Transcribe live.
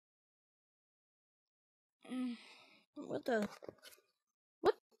What the?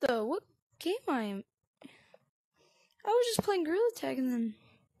 What game I am? I was just playing Gorilla Tag and then.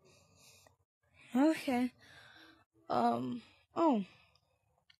 Okay. Oh.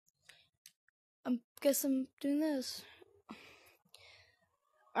 Guess I'm doing this.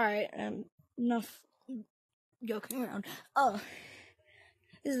 Alright, enough joking around.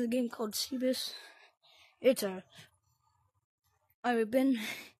 This is a game called Cebus. I've been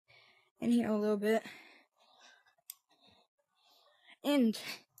in here a little bit. And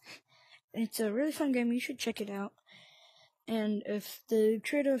it's a really fun game. You should check it out. And if the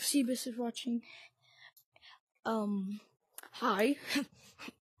creator of Cebus is watching, hi.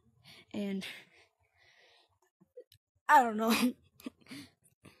 And I don't know.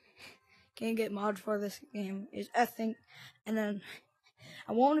 Can't get mods for this game is I think, and then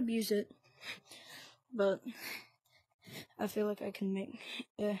I won't abuse it, but I feel like I can make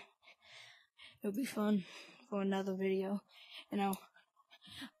it'll be fun for another video, and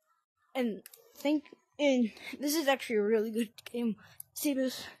this is actually a really good game.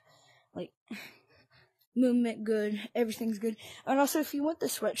 Cebus, like, movement good, everything's good, and also if you want the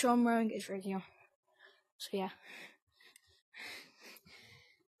sweatshirt I'm wearing, it's right here. So yeah.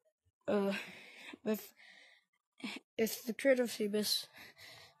 If the creator of Cebus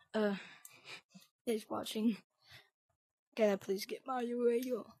is watching, can I please get Mario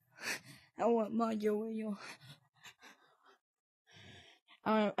Wayo? I want Mario Wayo.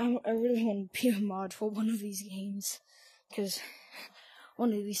 I really want to be a mod for one of these games,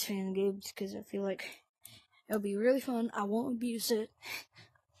 one of these fan games, because I feel like it'll be really fun. I won't abuse it,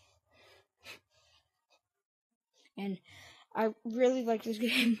 and I really like this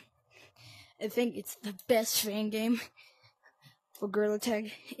game. I think it's the best fan game for Gorilla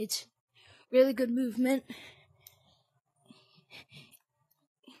Tag. It's really good movement.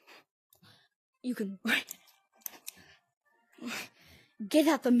 You can get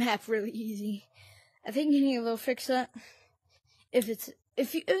out the map really easy. I think they'll fix that.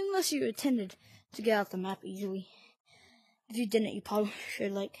 Unless you intended to get out the map easily. If you didn't, you probably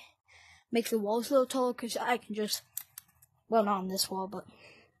should make the walls a little taller, because I can just, well, not on this wall, but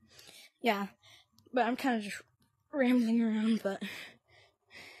yeah. But I'm kind of just rambling on. But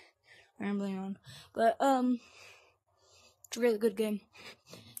it's a really good game.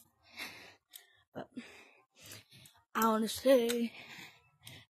 But I want to say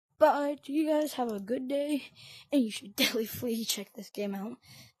bye to you guys. Have a good day, and you should definitely check this game out.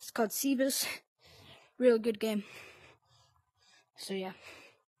 It's called Cebus. Really good game. So yeah.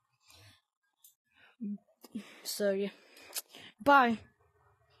 Bye.